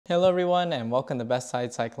Hello everyone and welcome to Best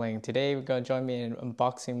Side Cycling. Today we're going to join me in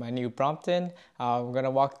unboxing my new Brompton. We're going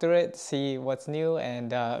to walk through it, see what's new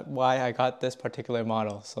and why I got this particular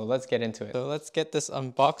model. So let's get into it. So let's get this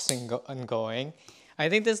unboxing going. I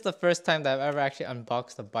think this is the first time that I've ever actually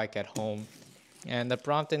unboxed a bike at home. And the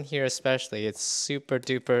Brompton here especially, it's super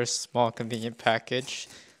duper small convenient package.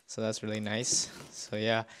 So that's really nice. So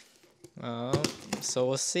yeah, so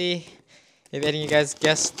we'll see if any of you guys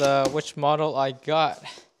guessed which model I got.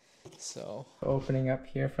 So opening up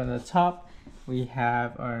here from the top, we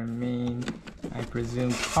have our main, I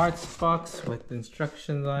presume, parts box with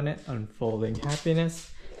instructions on it, unfolding happiness.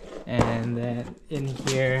 And then in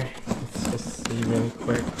here, let's just see really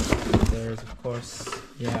quick, there's of course,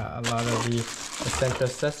 a lot of the essential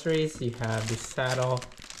accessories. You have the saddle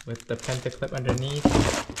with the pentaclip underneath.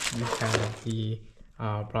 You have the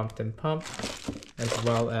Brompton pump, as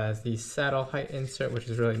well as the saddle height insert, which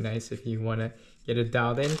is really nice if you want to get it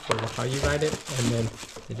dialed in for how you ride it, and then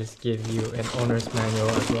they just give you an owner's manual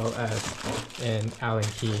as well as an Allen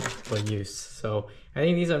key for use. So I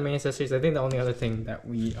think these are main accessories. I think the only other thing that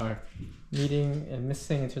we are needing and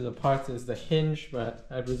missing in terms of parts is the hinge, but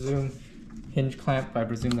I presume hinge clamp, I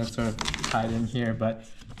presume that's sort of tied in here. But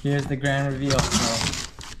here's the grand reveal. So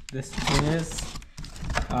this is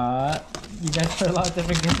you guys heard a lot of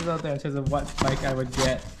different guesses out there in terms of what bike I would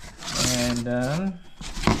get, and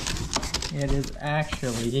it is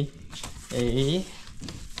actually a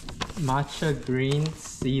matcha green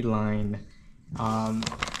sea line,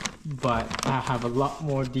 but I have a lot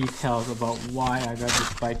more details about why I got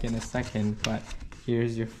this bike in a second. But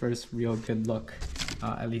here's your first real good look,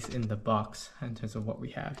 at least in the box, in terms of what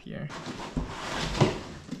we have here.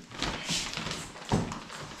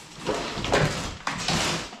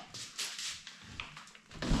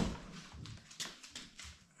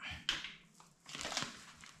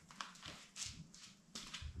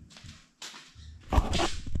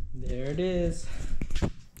 There it is.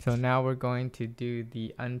 So now we're going to do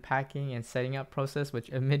the unpacking and setting up process, which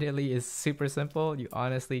admittedly is super simple. You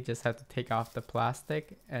honestly just have to take off the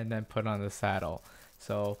plastic and then put on the saddle.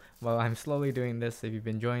 So while I'm slowly doing this, if you've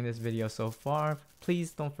been enjoying this video so far,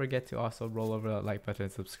 please don't forget to also roll over that like button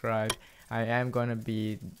and subscribe. I am going to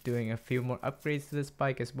be doing a few more upgrades to this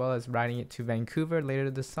bike, as well as riding it to Vancouver later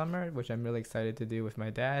this summer, which I'm really excited to do with my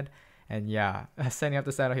dad. And yeah, setting up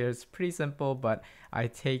the saddle here is pretty simple, but I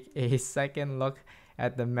take a second look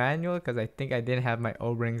at the manual because I think I didn't have my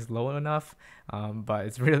O-rings low enough, but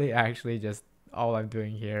it's really actually just all I'm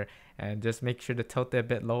doing here, and just make sure to tilt it a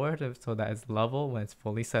bit lower so that it's level when it's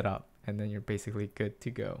fully set up, and then you're basically good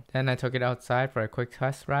to go. Then I took it outside for a quick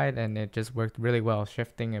test ride and it just worked really well.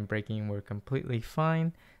 Shifting and braking were completely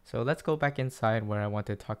fine. So let's go back inside where I want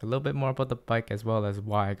to talk a little bit more about the bike, as well as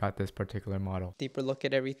why I got this particular model. Deeper look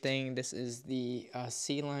at everything. This is the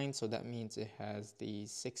C line, so that means it has the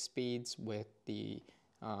 6 speeds with the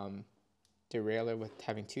derailleur with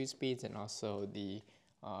having 2 speeds, and also the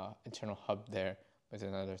internal hub there with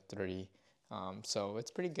another 30. So it's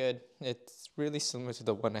pretty good. It's really similar to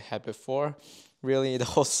the one I had before. Really, the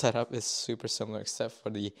whole setup is super similar except for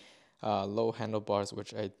the low handlebars,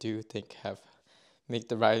 which I do think make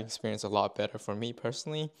the riding experience a lot better for me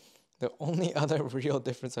personally. The only other real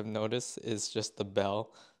difference I've noticed is just the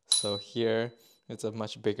bell. So here it's a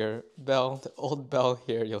much bigger bell. The old bell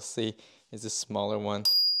here you'll see is a smaller one,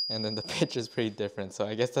 and then the pitch is pretty different. So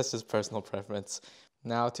I guess that's just personal preference.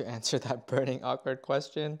 Now to answer that burning awkward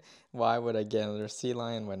question, why would I get another C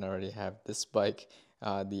line when I already have this bike,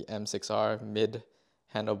 the M6R mid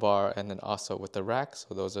handlebar, and then also with the rack?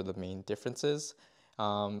 So those are the main differences.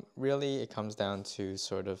 Really, it comes down to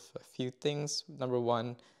sort of a few things. Number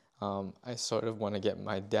one, I sort of want to get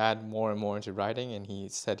my dad more and more into riding, and he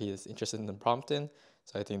said he is interested in the Brompton,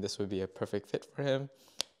 so I think this would be a perfect fit for him.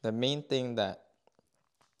 The main thing that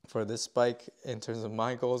for this bike, in terms of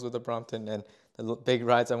my goals with the Brompton and the big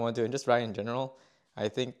rides I want to do, and just riding in general, I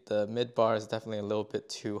think the mid bar is definitely a little bit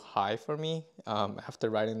too high for me. After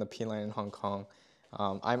riding the P line in Hong Kong,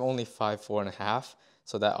 I'm only 5'4.5",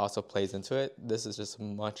 so that also plays into it. This is just a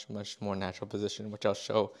much more natural position, which I'll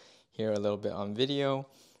show here a little bit on video.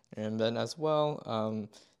 And then as well,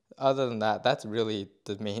 other than that, that's really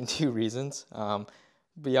the main 2 reasons.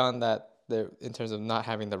 Beyond that, in terms of not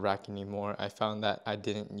having the rack anymore, I found that I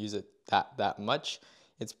didn't use it that much.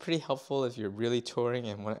 It's pretty helpful if you're really touring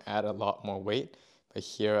and want to add a lot more weight, but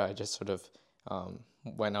here I just sort of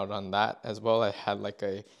went out on that as well. I had like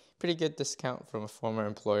a pretty good discount from a former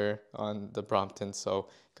employer on the Brompton, so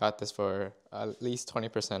got this for at least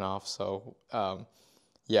 20% off. So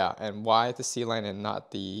yeah, and why the C line and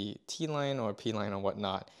not the T line or P line or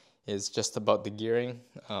whatnot is just about the gearing.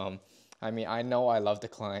 I mean, I know I love to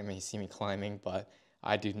climb and you see me climbing, but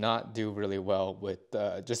I do not do really well with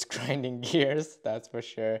just grinding gears, that's for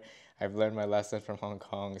sure. I've learned my lesson from Hong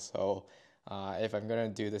Kong, so if I'm gonna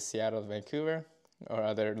do the Seattle to Vancouver or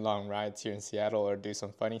other long rides here in Seattle or do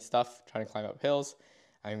some funny stuff, trying to climb up hills,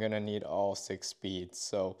 I'm gonna need all 6 speeds.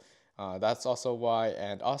 So that's also why,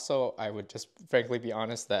 and also I would just frankly be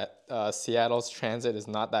honest that Seattle's transit is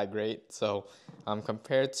not that great. So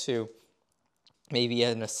compared to maybe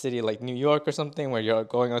in a city like New York or something where you're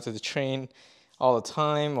going onto the train all the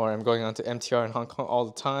time, or I'm going onto MTR in Hong Kong all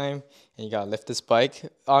the time, and you gotta lift this bike.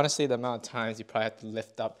 Honestly, the amount of times you probably have to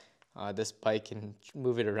lift up this bike and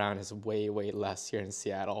move it around is way, way less here in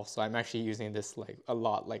Seattle. So I'm actually using this like a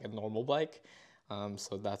lot like a normal bike.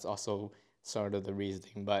 So that's also sort of the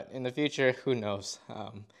reasoning. But in the future, who knows?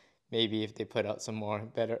 Maybe if they put out some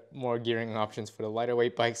more gearing options for the lighter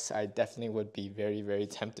weight bikes, I definitely would be very, very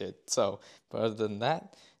tempted. So, but other than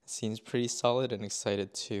that, it seems pretty solid and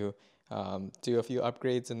excited to do a few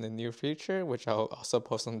upgrades in the near future, which I'll also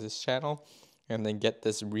post on this channel, and then get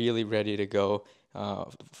this really ready to go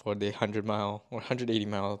for the 100 mile or 180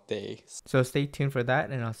 mile day. So stay tuned for that,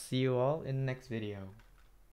 and I'll see you all in the next video.